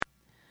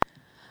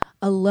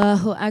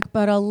Allahu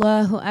Akbar,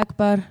 Allahu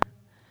Akbar.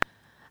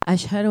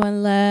 Ashhadu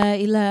an la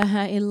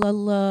ilaha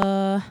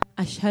illallah.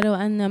 Ashhadu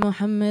anna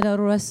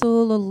Muhammadan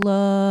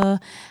Rasulullah.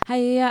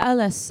 Hayya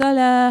ala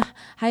salah,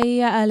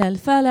 hayya ala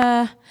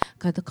falah.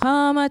 Qad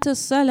qamatus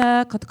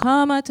salah, qad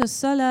qamatus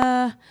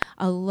salah.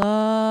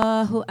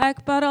 Allahu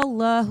Akbar,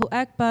 Allahu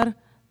Akbar.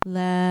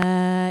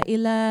 La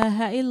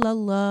ilaha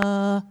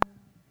illallah.